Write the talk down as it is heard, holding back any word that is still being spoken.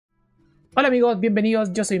Hola amigos,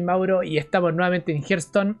 bienvenidos, yo soy Mauro y estamos nuevamente en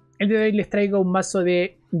Hearthstone. El día de hoy les traigo un mazo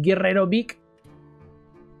de Guerrero Big.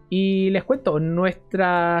 Y les cuento,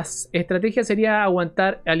 nuestras estrategias sería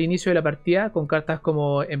aguantar al inicio de la partida con cartas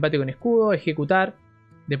como embate con escudo, ejecutar,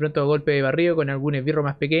 de pronto golpe de barrido con algún esbirro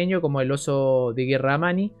más pequeño como el oso de guerra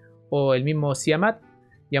Amani o el mismo Siamat.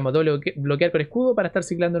 Digamos, doble bloquear con escudo para estar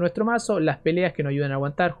ciclando nuestro mazo, las peleas que nos ayudan a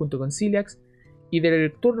aguantar junto con Ciliax. Y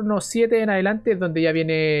del turno 7 en adelante es donde ya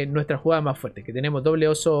viene nuestra jugada más fuerte, que tenemos doble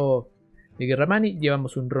oso de guerra Mani,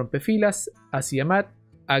 llevamos un rompefilas a Siamat,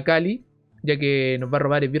 a Kali, ya que nos va a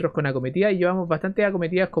robar esbirros con acometida, y llevamos bastantes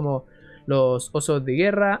acometidas como los osos de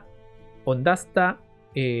guerra, Ondasta,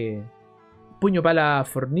 puño pala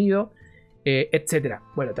fornido, etcétera.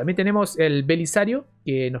 Bueno, también tenemos el Belisario,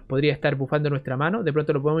 que nos podría estar bufando nuestra mano. De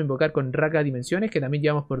pronto lo podemos invocar con Raga Dimensiones, que también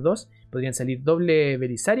llevamos por 2. Podrían salir doble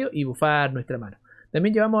Belisario y bufar nuestra mano.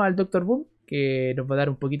 También llevamos al Doctor Boom, que nos va a dar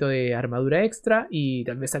un poquito de armadura extra y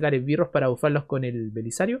tal vez sacar esbirros para bufarlos con el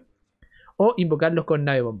Belisario. O invocarlos con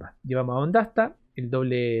nave bomba. Llevamos a Ondasta, el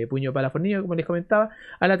doble puño para fornido, como les comentaba.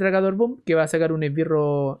 Al Atracador Boom, que va a sacar un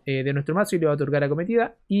esbirro de nuestro mazo y le va a otorgar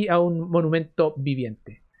acometida. Y a un monumento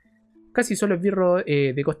viviente. Casi solo esbirro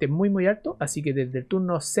de coste muy alto, así que desde el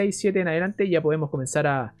turno 6-7 en adelante ya podemos comenzar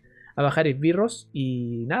a bajar esbirros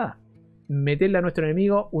y nada, meterle a nuestro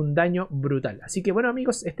enemigo un daño brutal. Así que bueno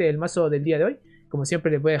amigos, este es el mazo del día de hoy. Como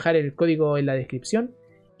siempre les voy a dejar el código en la descripción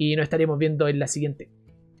y nos estaremos viendo en la siguiente.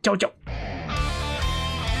 Chau chau.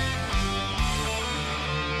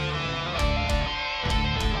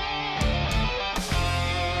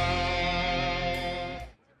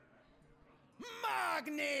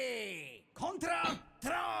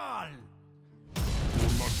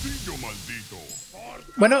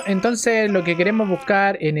 Bueno, entonces lo que queremos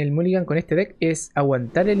buscar en el Mulligan con este deck es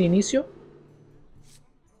aguantar el inicio.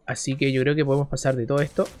 Así que yo creo que podemos pasar de todo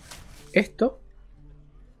esto. Esto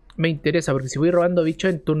me interesa porque si voy robando bicho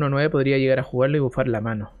en turno 9 podría llegar a jugarlo y bufar la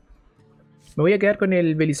mano. Me voy a quedar con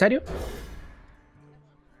el Belisario.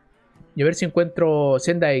 Y a ver si encuentro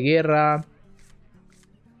senda de guerra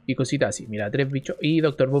y cositas así. Mira, 3 bichos y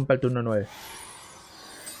Doctor Boom para el turno 9.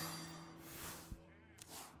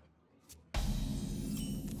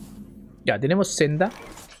 Ya, tenemos senda.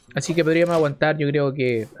 Así que podríamos aguantar, yo creo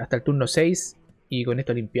que hasta el turno 6. Y con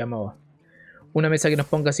esto limpiamos una mesa que nos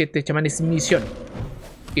ponga 7 chamanes misión.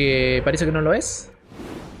 Que parece que no lo es.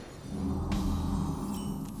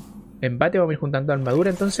 Embate, vamos a ir juntando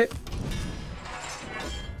armadura entonces.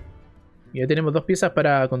 Y ya tenemos 2 piezas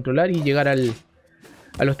para controlar y llegar a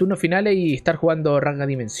los turnos finales y estar jugando Raga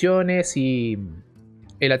Dimensiones y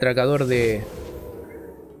el atracador de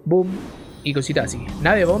Boom. Y cositas así.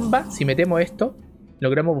 Nave bomba, si metemos esto,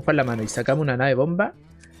 logramos bufar la mano y sacamos una nave bomba,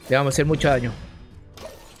 le vamos a hacer mucho daño.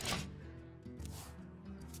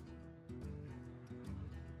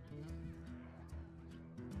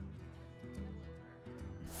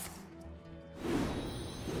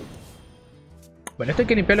 Bueno, esto hay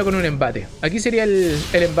que limpiarlo con un embate. Aquí sería el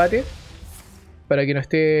embate, para que no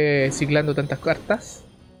esté ciclando tantas cartas.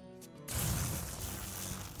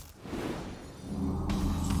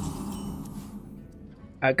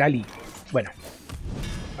 A Kali. Bueno,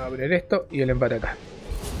 a abrir esto y el embate acá.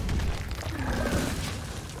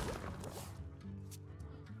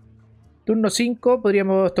 Turno 5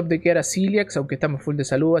 podríamos top deckear a Ciliax, aunque estamos full de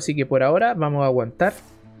salud, así que por ahora vamos a aguantar.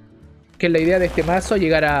 Que es la idea de este mazo,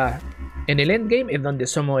 llegar a... En el endgame es donde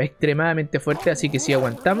somos extremadamente fuertes, así que si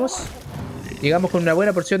aguantamos, llegamos con una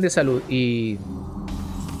buena porción de salud y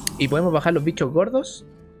podemos bajar los bichos gordos,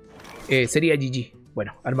 sería GG.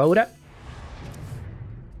 Bueno, armadura.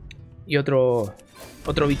 Y otro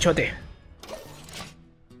bichote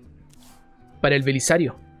para el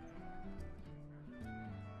Belisario.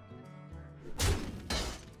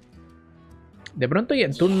 De pronto y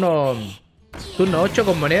en turno 8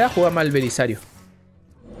 con moneda jugamos al Belisario.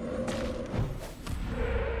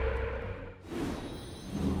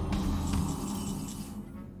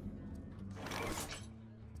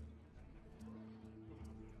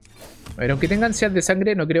 A ver, aunque tengan ansias de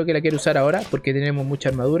sangre, no creo que la quiera usar ahora porque tenemos mucha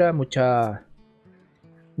armadura, mucha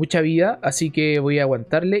vida, así que voy a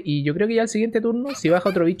aguantarle. Y yo creo que ya el siguiente turno, si baja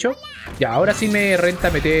otro bicho, ya, ahora sí me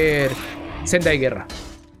renta meter senda de guerra.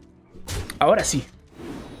 Ahora sí.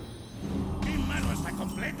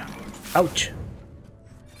 Ouch.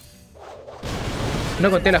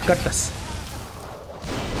 No conté las cartas.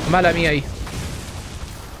 Mala mía ahí.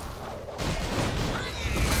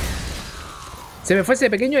 Se me fue ese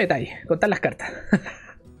pequeño detalle, contar las cartas.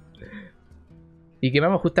 Y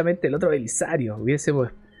quemamos justamente el otro Belisario. Hubiésemos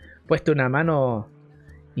puesto una mano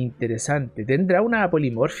interesante. ¿Tendrá una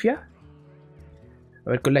polimorfia? A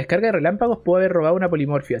ver, con la descarga de relámpagos puedo haber robado una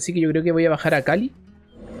polimorfia. Así que yo creo que voy a bajar a Cali.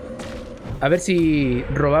 A ver si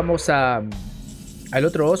robamos al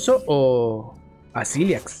otro oso o a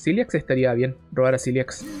Ciliax. Ciliax estaría bien, robar a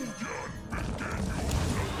Ciliax.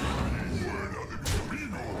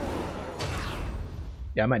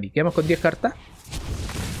 Ya, Mani, quedamos con 10 cartas.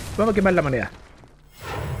 Vamos a quemar la moneda.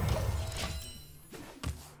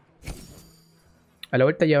 A la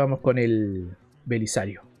vuelta ya vamos con el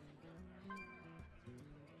Belisario.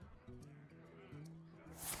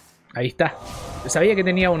 Ahí está. Sabía que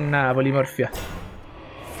tenía una polimorfia.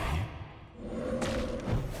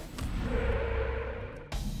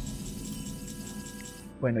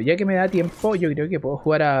 Bueno, ya que me da tiempo, yo creo que puedo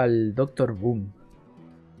jugar al Doctor Boom.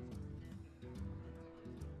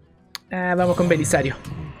 Vamos con Belisario.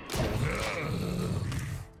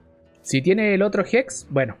 Si tiene el otro Hex,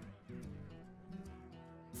 bueno.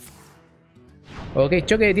 Ok,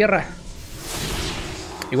 choque de tierra.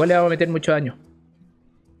 Igual le vamos a meter mucho daño.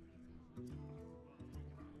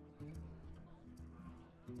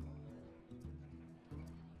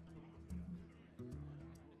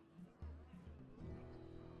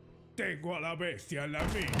 Tengo a la bestia en la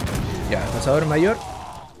mira. Ya, pasador mayor.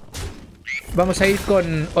 Vamos a ir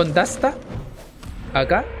con Ondasta.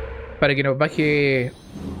 Acá. Para que nos baje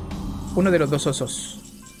uno de los dos osos.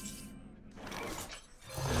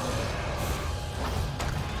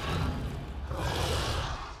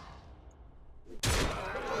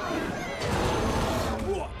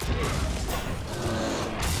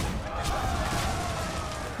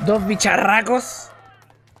 Dos bicharracos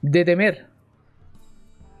de temer.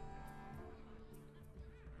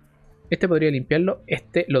 Este podría limpiarlo,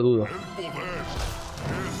 este lo dudo.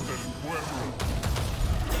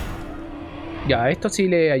 Ya, esto sí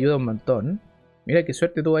le ayuda un montón. Mira qué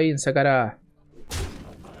suerte tuvo ahí en sacar a...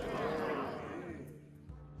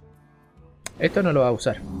 Esto no lo va a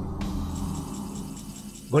usar.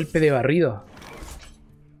 Golpe de barrido.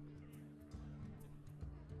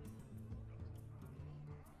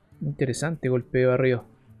 Interesante golpe de barrido.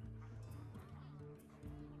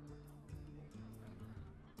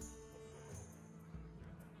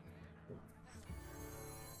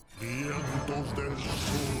 Vientos del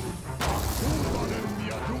sur, acudan en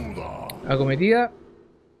mi ayuda. Acometida.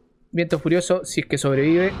 Viento furioso, si es que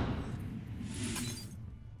sobrevive.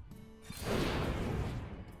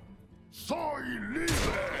 Soy libre.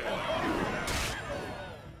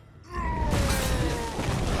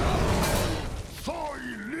 Soy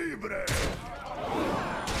libre.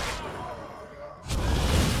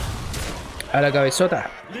 A la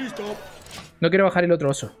cabezota. Listo. No quiero bajar el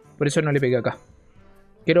otro oso. Por eso no le pegué acá.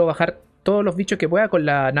 Quiero bajar todos los bichos que pueda con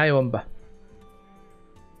la nave bomba.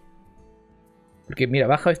 Porque mira,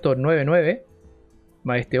 baja estos 9-9.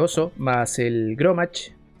 Más este oso. Más el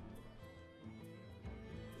Gromach.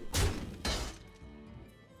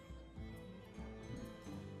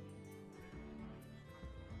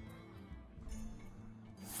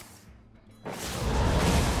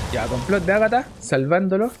 Ya, complot de Ágata.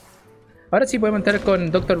 Salvándolo. Ahora sí podemos entrar con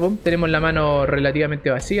Doctor Boom. Tenemos la mano relativamente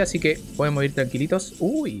vacía, así que podemos ir tranquilitos.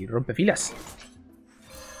 Uy, rompe filas.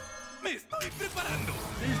 Me estoy preparando.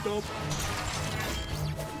 Listo.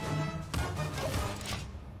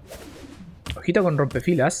 Ojito con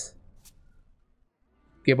rompefilas.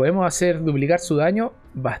 Que podemos hacer duplicar su daño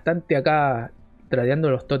bastante acá tradeando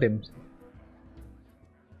los tótems.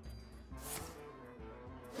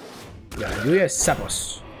 La lluvia de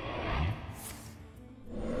sapos.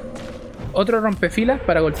 Otro rompefilas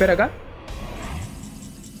para golpear acá.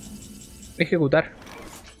 Ejecutar.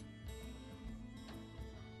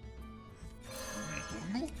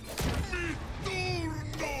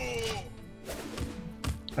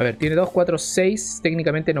 A ver, tiene 2, 4, 6.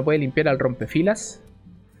 Técnicamente no puede limpiar al rompefilas.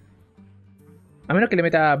 A menos que le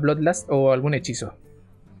meta Bloodlust o algún hechizo.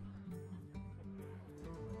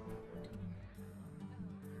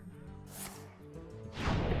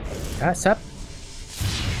 Ah, Zap.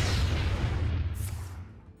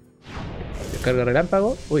 Descarga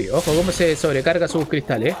relámpago. Uy, ojo cómo se sobrecarga sus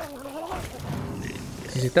cristales.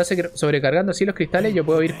 Si se está sobrecargando así los cristales, yo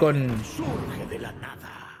puedo ir con...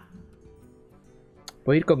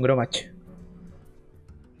 Puedo ir con Gromach.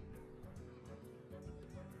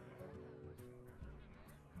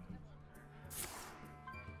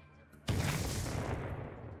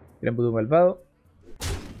 Gran puto malvado.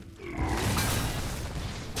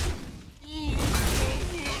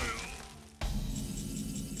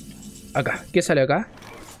 Acá, ¿qué sale acá?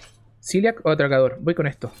 ¿Ciliac o atracador? Voy con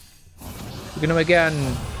esto. Porque no me quedan...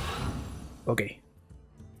 Ok.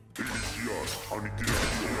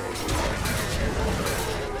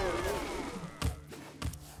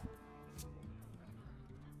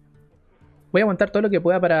 Voy a aguantar todo lo que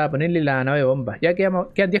pueda para ponerle la nave bomba. Ya quedan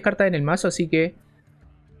 10 cartas en el mazo, así que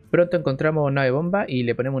pronto encontramos nave bomba y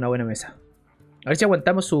le ponemos una buena mesa. A ver si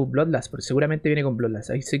aguantamos su Bloodlust, porque seguramente viene con Bloodlust.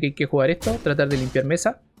 Así que hay que jugar esto, tratar de limpiar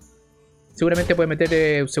mesa. Seguramente puede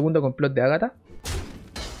meter un segundo complot de Agatha.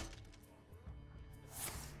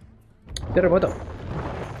 Terremoto.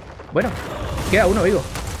 Bueno, queda uno vivo.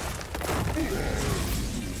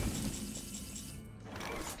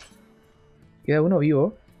 Queda uno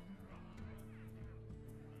vivo.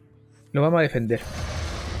 Lo vamos a defender.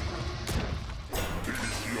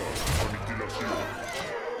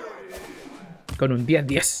 Con un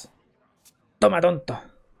 10-10. Toma, tonto.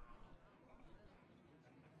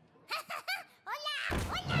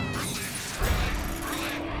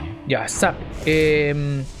 Ya, zap.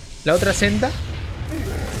 La otra senda.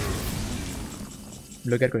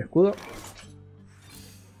 Bloquear con escudo.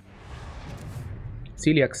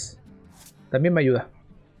 Ciliax. También me ayuda.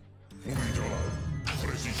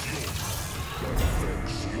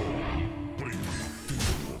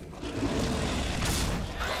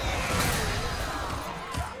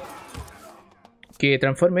 Que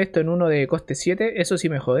transforme esto en uno de coste 7, eso sí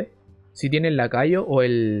me jode. Si tiene el lacayo o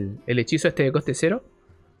el hechizo este de coste 0.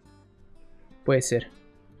 Puede ser.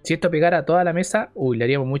 Si esto pegara a toda la mesa, uy, le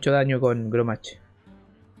haríamos mucho daño con Gromach.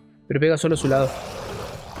 Pero pega solo su lado.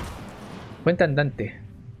 Cuenta andante.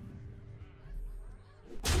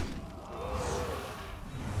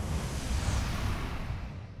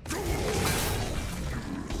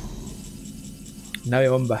 Nave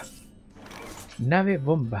bomba. Nave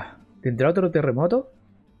bomba. ¿Tendrá otro terremoto?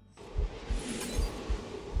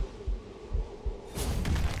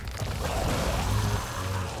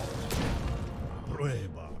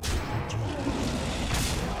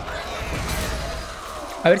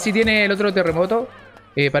 A ver si tiene el otro terremoto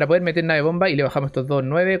para poder meter nave bomba y le bajamos estos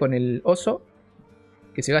 2-9 con el oso.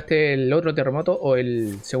 Que se gaste el otro terremoto o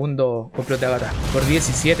el segundo complot de Agatha. Por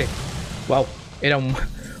 17. Wow, era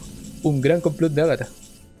un gran complot de Agatha.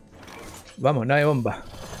 Vamos, nave bomba.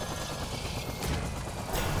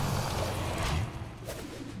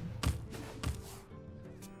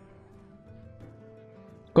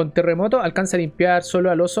 Con terremoto alcanza a limpiar solo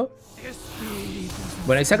al oso.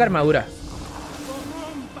 Bueno, ahí saca armadura.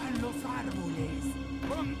 Corrompan los árboles,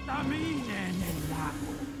 contaminen el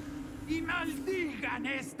lago y maldigan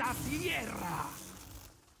esta tierra.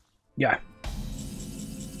 Ya.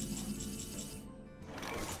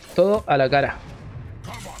 Todo a la cara.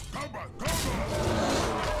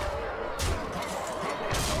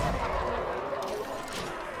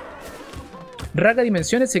 Raga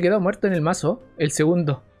Dimensiones se quedó muerto en el mazo. El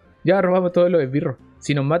segundo. Ya robamos todos los esbirros.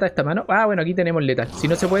 Si nos mata esta mano. Ah, bueno, aquí tenemos letal. Si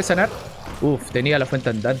no se puede sanar. Uf, tenía la fuente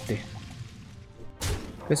andante.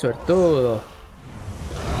 Qué suertudo.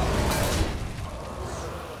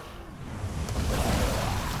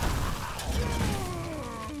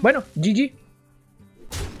 Bueno, GG.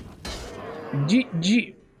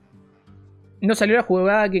 GG. No salió la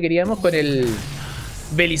jugada que queríamos con el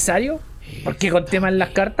Belisario. Porque conté mal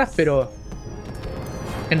las cartas, pero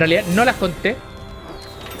en realidad no las conté.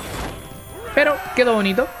 Pero quedó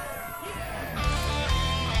bonito.